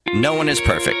No one is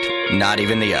perfect, not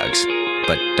even the Uggs.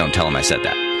 But don't tell them I said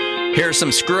that. Here are some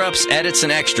screw-ups, edits,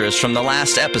 and extras from the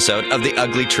last episode of The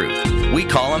Ugly Truth. We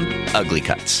call them Ugly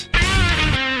Cuts.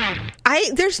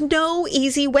 There's no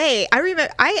easy way.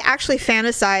 I actually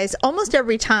fantasize almost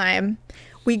every time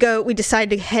we decide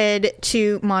to head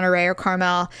to Monterey or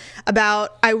Carmel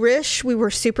about, I wish we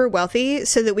were super wealthy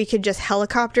so that we could just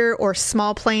helicopter or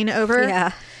small plane over.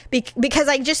 Yeah. Because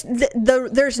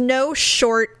there's no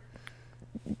short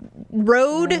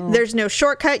road. No. There's no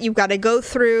shortcut. You've got to go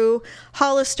through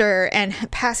Hollister and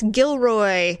past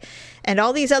Gilroy and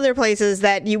all these other places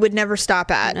that you would never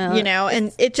stop at,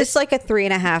 and it just like a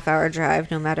 3.5 hour drive,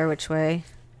 no matter which way,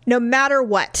 no matter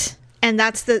what. And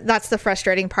that's the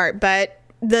frustrating part. But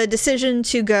the decision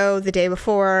to go the day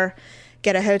before,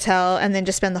 get a hotel, and then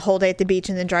just spend the whole day at the beach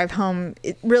and then drive home,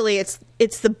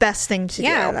 it's the best thing to do.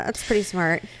 Yeah, that's pretty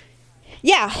smart.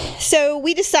 Yeah, so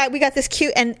we got this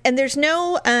cute, and there's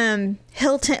no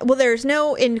Hilton. Well, there's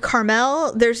no, in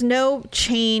Carmel, there's no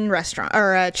chain restaurant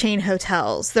or chain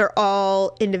hotels. They're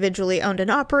all individually owned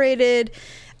and operated.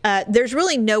 There's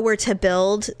really nowhere to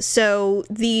build. So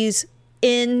these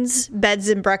inns, beds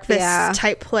and breakfast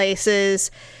type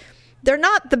places, they're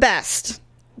not the best.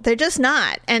 They're just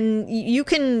not. And you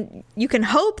can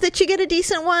hope that you get a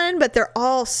decent one, but they're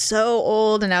all so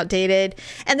old and outdated.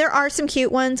 And there are some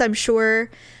cute ones, I'm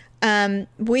sure.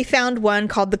 We found one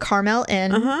called the Carmel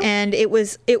Inn, and it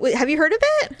was. Have you heard of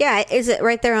it? Yeah, is it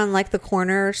right there on like the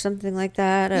corner or something like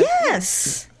that?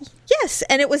 Yes. Yes,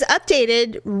 and it was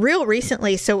updated real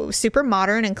recently, so it was super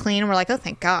modern and clean. And we're like, oh,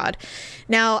 thank God.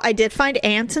 Now, I did find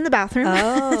ants in the bathroom,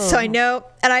 so I know.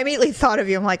 And I immediately thought of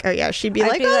you. I'm like, oh, yeah, she'd be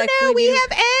like, oh, no, we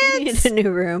have ants. We need a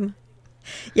new room.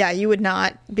 Yeah, you would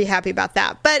not be happy about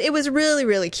that. But it was really,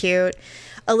 really cute.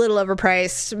 A little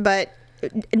overpriced, but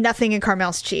nothing in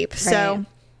Carmel's cheap. Right. So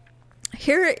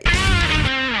here,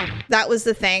 that was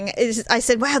the thing. I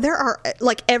said, wow, there are,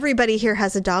 like, everybody here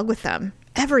has a dog with them.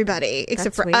 Everybody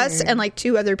except for us and like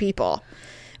 2 other people.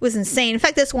 It was insane. In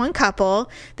fact, this one couple,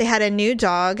 they had a new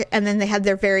dog and then they had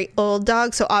their very old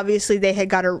dog. So obviously they had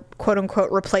got a quote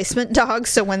unquote replacement dog.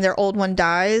 So when their old one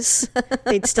dies,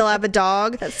 they'd still have a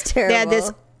dog. That's terrible. They had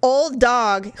this old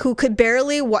dog who could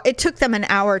barely it took them an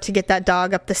hour to get that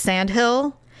dog up the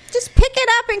sandhill. Just pick it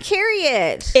up and carry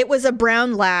it. It was a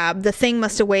brown lab. The thing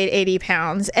must have weighed 80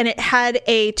 pounds and it had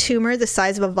a tumor the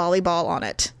size of a volleyball on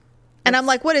it. And I'm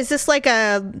like, what is this, like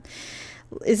a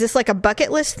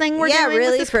bucket list thing we're doing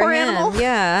really, with this poor animal?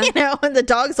 Yeah. And the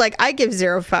dog's like, I give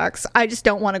 0 fucks. I just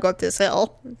don't want to go up this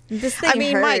hill. This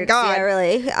thing hurts. My God. Yeah,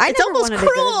 really. It's almost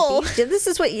cruel.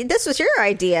 This was your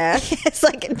idea. It's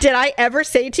like, did I ever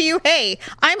say to you, hey,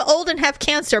 I'm old and have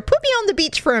cancer. Put me on the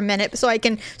beach for a minute so I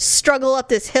can struggle up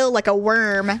this hill like a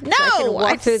worm. No. So I can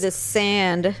walk through the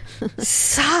sand.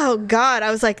 So, God,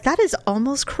 I was like, that is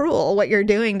almost cruel what you're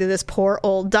doing to this poor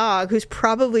old dog who's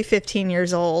probably 15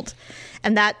 years old.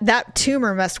 And that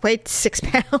tumor must weigh 6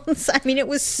 pounds. I mean, it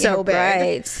was so bad.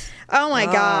 Right. Oh my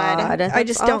God. I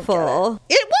just don't get it.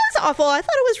 It was awful. I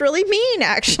thought it was really mean,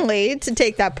 actually, to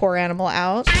take that poor animal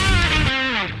out.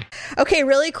 Okay,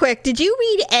 really quick. Did you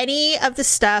read any of the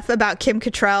stuff about Kim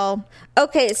Cattrall?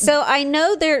 Okay, so I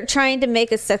know they're trying to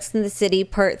make a Sex and the City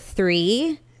Part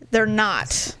 3. They're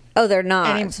not. Oh, they're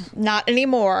not. Not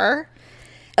anymore.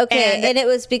 Okay, and it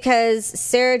was because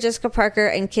Sarah Jessica Parker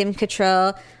and Kim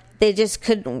Cattrall, they just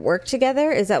couldn't work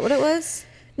together? Is that what it was?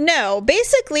 No.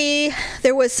 Basically,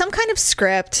 there was some kind of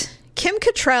script. Kim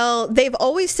Cattrall, they've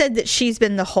always said that she's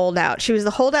been the holdout. She was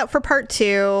the holdout for Part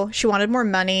 2. She wanted more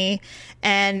money.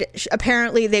 And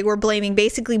apparently they were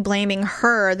basically blaming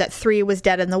her that 3 was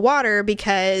dead in the water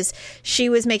because she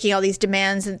was making all these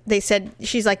demands. And they said,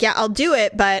 she's like, yeah, I'll do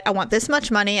it, but I want this much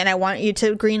money and I want you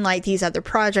to greenlight these other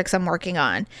projects I'm working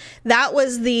on. That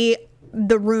was the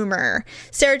rumor.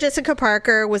 Sarah Jessica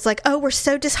Parker was like, oh, we're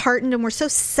so disheartened and we're so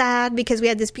sad because we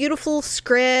had this beautiful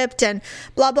script and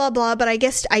blah blah blah, but I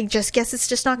just guess it's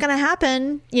just not going to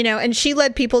happen, and she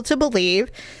led people to believe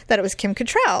that it was Kim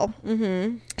Cattrall.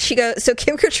 So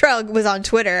Kim Cattrall was on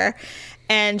Twitter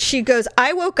and she goes,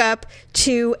 I woke up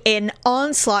to an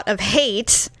onslaught of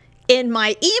hate in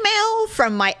my email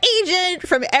from my agent,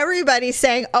 from everybody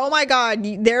saying, oh my God,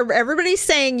 everybody's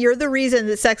saying you're the reason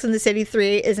that Sex and the City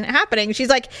 3 isn't happening. She's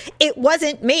like, it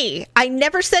wasn't me. I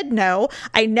never said no.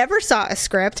 I never saw a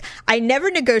script. I never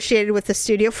negotiated with the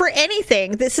studio for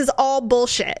anything. This is all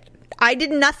bullshit. I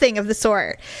did nothing of the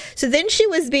sort. So then she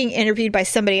was being interviewed by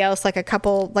somebody else,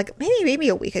 maybe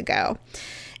a week ago.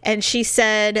 And she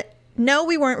said, no,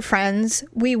 we weren't friends.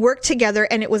 We worked together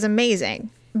and it was amazing.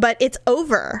 but it's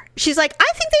over. She's like,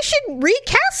 I think they should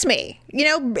recast me. You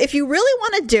know, if you really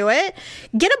want to do it,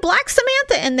 get a black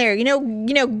Samantha in there, you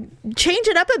know, change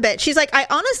it up a bit. She's like, I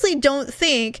honestly don't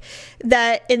think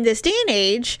that in this day and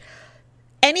age,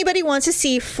 anybody wants to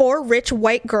see 4 rich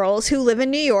white girls who live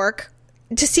in New York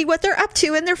to see what they're up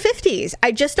to in their 50s.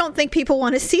 I just don't think people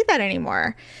want to see that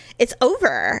anymore. It's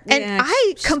over. And Yeah,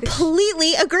 I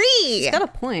completely agree. She's got a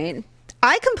point.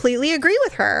 I completely agree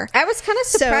with her. I was kind of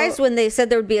surprised when they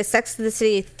said there would be a Sex and the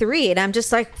City 3, and I'm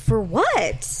just like, for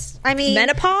what? I mean,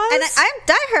 Menopause? And I'm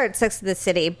diehard Sex and the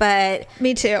City, but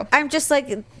Me too. I'm just like,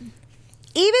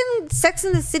 even Sex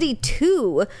and the City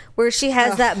 2, where she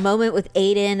has that moment with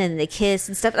Aiden and the kiss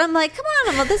and stuff. And I'm like, come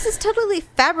on, Emma, this is totally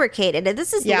fabricated and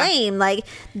this is Yeah. lame. Like,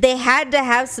 they had to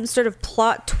have some sort of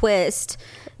plot twist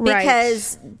Right.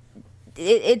 because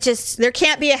it just, There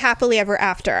can't be a happily ever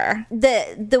after.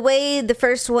 the way the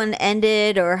first one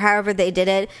ended or however they did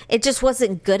it, it just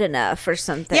wasn't good enough or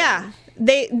something. Yeah.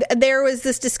 There was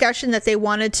this discussion that they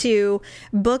wanted to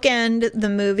bookend the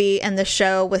movie and the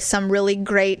show with some really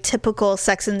great typical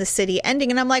Sex and the City ending.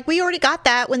 And I'm like, we already got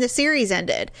that when the series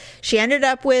ended. She ended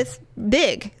up with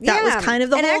Big. That was kind of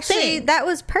the and whole actually, thing. That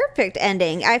was perfect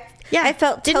ending. I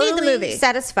felt Didn't need totally the movie.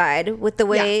 satisfied with the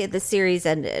way the series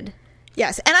ended.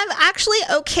 Yes. And I'm actually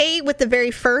okay with the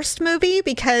very first movie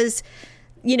because,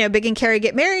 you know, Big and Carrie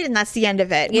get married and that's the end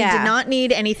of it. Yeah. We did not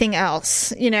need anything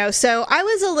else, you know. So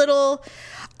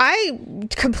I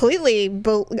completely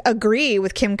agree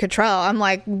with Kim Cattrall. I'm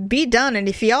like, be done. And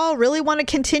if y'all really want to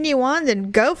continue on,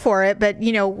 then go for it. But,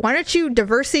 you know, why don't you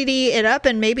diversity it up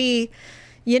and maybe,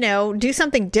 you know, do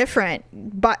something different?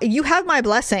 But you have my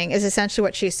blessing is essentially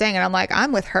what she's saying. And I'm like,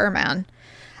 I'm with her, man.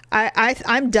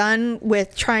 I'm done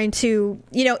with trying to,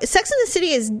 you know, Sex and the City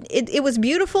it was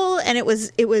beautiful and it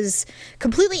was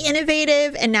completely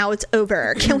innovative and now it's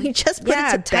over. Can we just put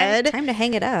it to bed? Time to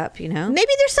hang it up, you know?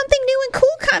 Maybe there's something new and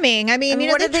cool coming. I mean, you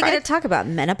know, what are they going tried- to talk about?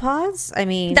 Menopause? I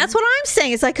mean, That's what I'm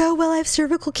saying. It's like, oh, well, I have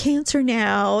cervical cancer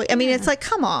now. I mean, it's like,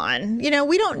 come on. You know,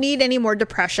 we don't need any more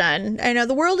depression. I know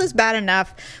the world is bad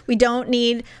enough. We don't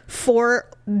need 4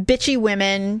 bitchy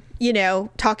women, you know,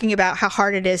 talking about how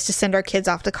hard it is to send our kids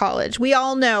off to college. We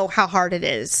all know how hard it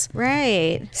is.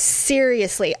 right.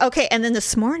 Seriously. Okay. And then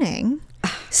this morning,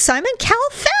 Simon Cowell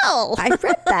fell. I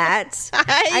read that.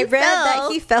 I read that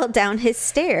he fell down his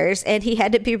stairs and he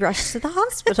had to be rushed to the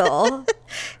hospital.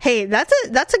 Hey, that's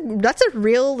a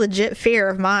real legit fear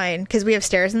of mine because we have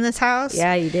stairs in this house.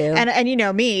 Yeah, you do. And you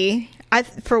know me, I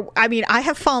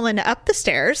have fallen up the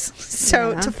stairs,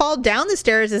 so to fall down the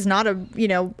stairs is not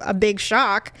a big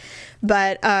shock.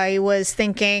 But I was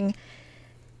thinking,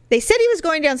 they said he was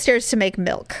going downstairs to make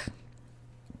milk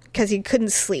because he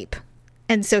couldn't sleep.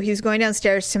 And so he was going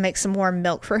downstairs to make some more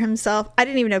milk for himself. I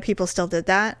didn't even know people still did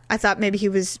that. I thought maybe I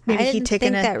didn't think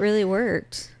that really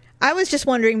worked. I was just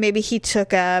wondering maybe he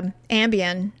took a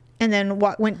Ambien and then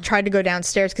tried to go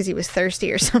downstairs because he was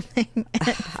thirsty or something and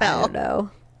fell. I don't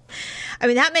know. I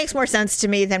mean, that makes more sense to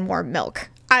me than more milk.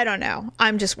 I don't know.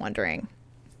 I'm just wondering.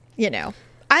 You know,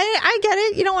 I get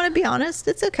it. You don't want to be honest.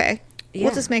 It's okay. Yeah.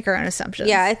 We'll just make our own assumptions.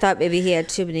 Yeah, I thought maybe he had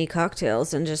too many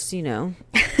cocktails and just,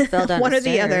 fell down One the or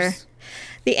the stairs. other.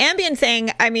 The Ambien thing,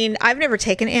 I mean, I've never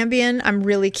taken Ambien. I'm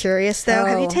really curious, though.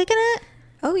 Have you taken it?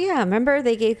 Oh, yeah. Remember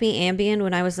they gave me Ambien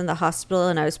when I was in the hospital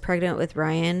and I was pregnant with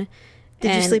Ryan?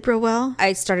 Did you sleep real well?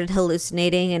 I started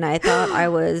hallucinating and I thought I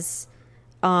was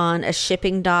on a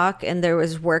shipping dock and there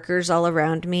was workers all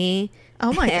around me.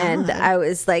 Oh, my And God. I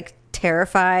was like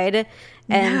terrified.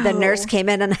 And the nurse came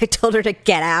in and I told her to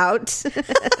get out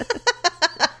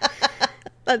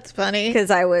That's funny.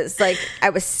 because I was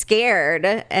scared.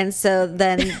 And so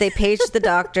then they paged the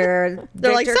doctor.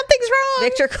 They're like, something's wrong.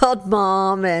 Victor called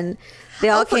mom and they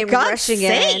all for came God's rushing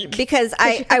sake. in because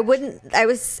I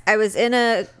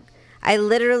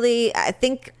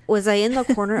think, was I in the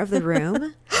corner of the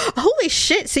room? Holy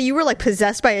shit. So you were like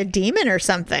possessed by a demon or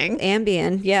something.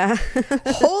 Ambien, yeah.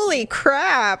 Holy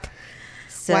crap.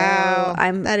 So Wow,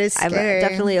 that is I'm scary.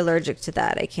 definitely allergic to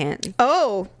that. I can't.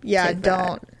 Oh, yeah, Take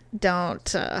that.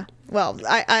 don't. Well,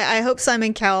 I hope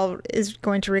Simon Cowell is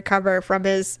going to recover from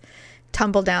his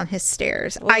tumble down his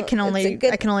stairs. I can only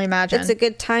imagine. It's a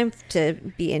good time to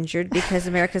be injured because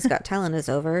America's Got Talent is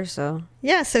over. So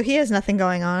Yeah, so he has nothing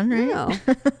going on, right? no,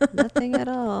 nothing at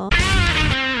all.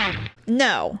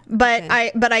 No, but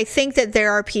Okay. I think that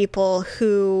there are people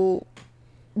who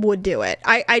would do it.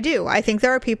 I do. I think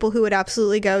there are people who would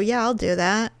absolutely go, yeah, I'll do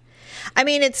that. I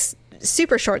mean, it's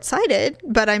super short-sighted,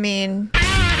 but I mean,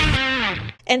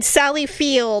 and Sally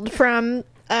Field from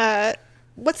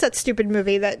what's that stupid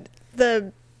movie that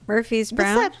the Murphy's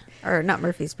Brown? Or not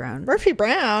Murphy's Brown. Murphy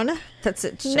Brown? That's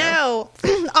it. Show. No.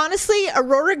 Honestly,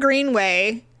 Aurora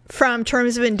Greenway from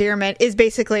Terms of Endearment is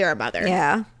basically our mother.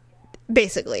 Yeah.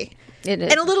 Basically. It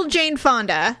is. And a little Jane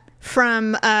Fonda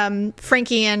from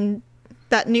Frankie and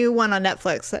that new one on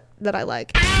Netflix that I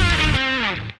like.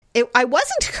 I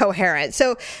wasn't coherent,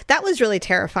 so that was really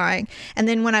terrifying. And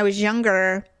then when I was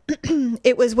younger,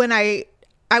 it was when I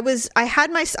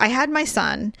had my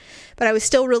son, but I was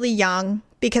still really young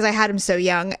because I had him so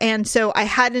young, and so I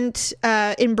hadn't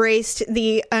embraced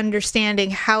the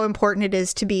understanding how important it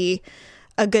is to be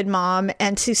a good mom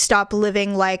and to stop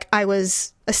living like I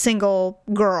was a single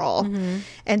girl. Mm-hmm.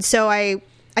 And so I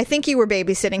think you were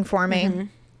babysitting for me, mm-hmm.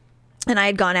 and I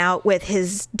had gone out with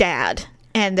his dad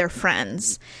and their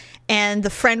friends, and the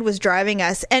friend was driving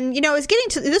us. And, you know,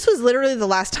 this was literally the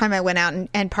last time I went out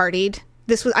and partied.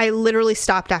 I literally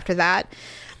stopped after that.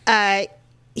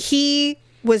 He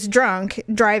was drunk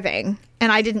driving,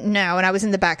 and I didn't know. And I was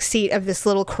in the back seat of this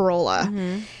little Corolla,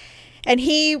 mm-hmm. and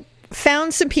he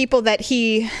found some people that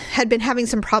he had been having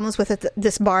some problems with at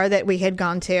this bar that we had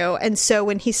gone to. And so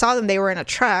when he saw them, they were in a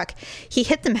truck, he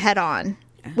hit them head on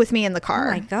with me in the car.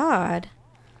 Oh my God.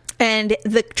 And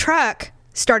the truck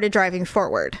started driving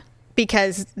forward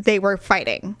because they were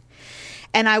fighting.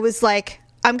 And I was like,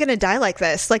 I'm going to die like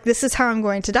this. Like, this is how I'm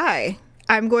going to die.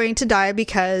 I'm going to die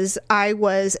because I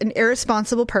was an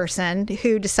irresponsible person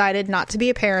who decided not to be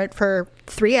a parent for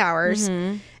 3 hours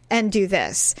mm-hmm. and do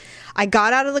this. I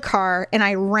got out of the car and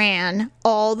I ran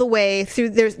all the way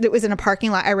through. It was in a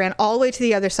parking lot. I ran all the way to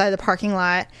the other side of the parking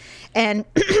lot. And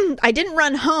I didn't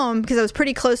run home because I was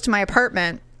pretty close to my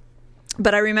apartment.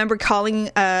 But I remember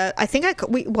calling, there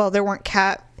weren't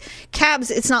cabs.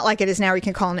 It's not like it is now where you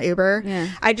can call an Uber. Yeah.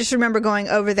 I just remember going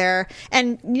over there,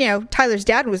 and, you know, Tyler's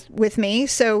dad was with me.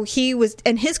 So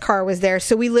and his car was there.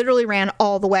 So we literally ran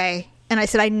all the way. And I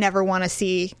said, I never want to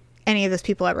see any of those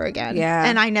people ever again. Yeah.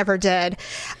 And I never did.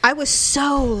 I was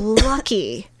so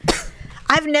lucky.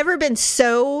 I've never been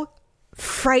so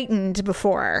frightened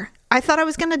before. I thought I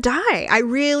was going to die. I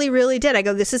really, really did. I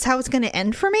go, this is how it's going to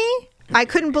end for me? I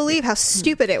couldn't believe how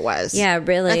stupid it was. Yeah,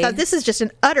 really. I thought, this is just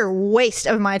an utter waste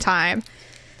of my time.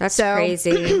 That's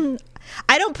crazy.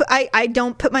 I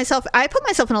put myself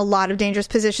in a lot of dangerous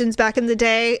positions back in the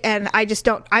day, and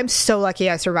I'm so lucky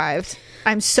I survived.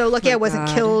 I'm so lucky I wasn't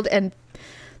killed and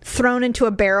thrown into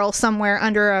a barrel somewhere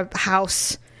under a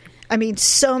house. I mean,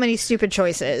 so many stupid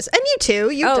choices. And you too.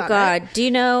 You've done God. it. Do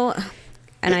you know,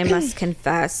 and I must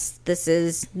confess, this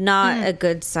is not a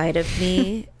good side of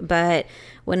me, but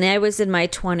when I was in my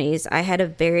 20s, I had a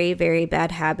very, very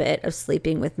bad habit of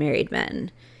sleeping with married men.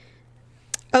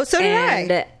 Oh, so did I.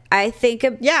 And I think...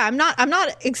 I'm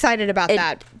not excited about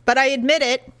that, but I admit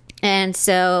it. And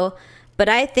so... But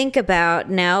I think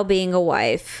about now being a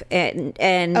wife and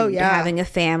having a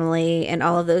family and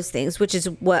all of those things, which is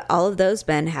what all of those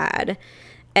men had.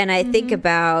 And I think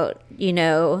about, you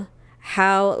know,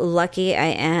 how lucky I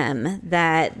am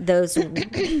that those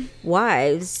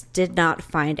wives did not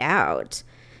find out.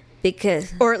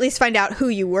 Or at least find out who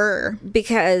you were.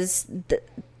 Because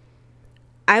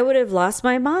I would have lost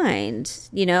my mind,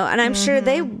 you know, and I'm sure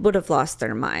they would have lost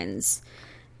their minds.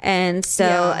 And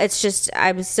so it's just,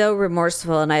 I'm so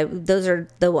remorseful, and those are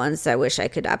the ones I wish I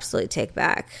could absolutely take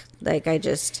back. Like,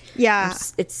 it's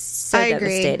so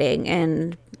devastating,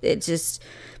 and it just,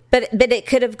 but it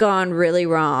could have gone really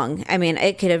wrong. I mean,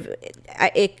 it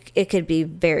could be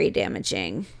very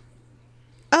damaging.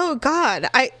 Oh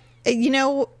God.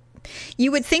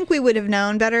 You would think we would have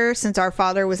known better since our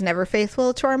father was never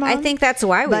faithful to our mom. I think that's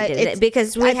why we did it,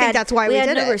 because we had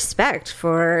no respect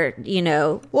for, you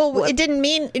know. Well, it didn't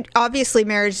mean, obviously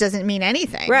marriage doesn't mean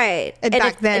anything. Right. And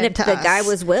if the guy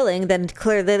was willing, then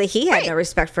clearly he had no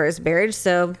respect for his marriage.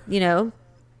 So, you know.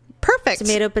 Perfect.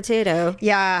 Tomato, potato.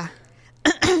 Yeah.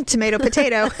 Tomato,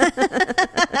 potato.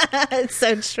 It's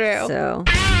so true.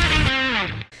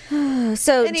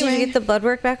 So anyway. Did you get the blood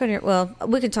work back on your... Well,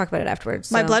 we can talk about it afterwards.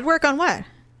 So. My blood work on what?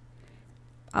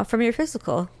 From your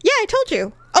physical. Yeah, I told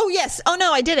you. Oh, yes. Oh,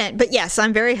 no, I didn't. But yes,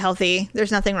 I'm very healthy.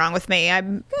 There's nothing wrong with me.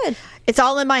 I'm good. It's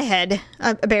all in my head,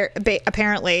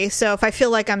 apparently. So if I feel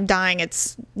like I'm dying,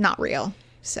 it's not real.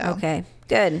 So okay,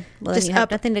 good. Well, then you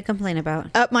have nothing to complain about.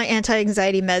 Up my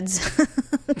anti-anxiety meds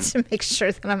to make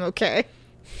sure that I'm okay.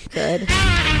 Good.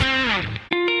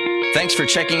 Thanks for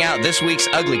checking out this week's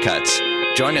Ugly Cuts.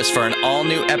 Join us for an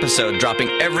all-new episode dropping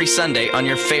every Sunday on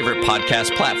your favorite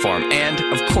podcast platform and,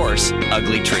 of course,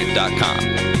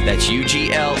 uglytruth.com. That's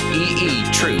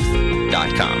UGLEE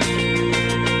truth.com.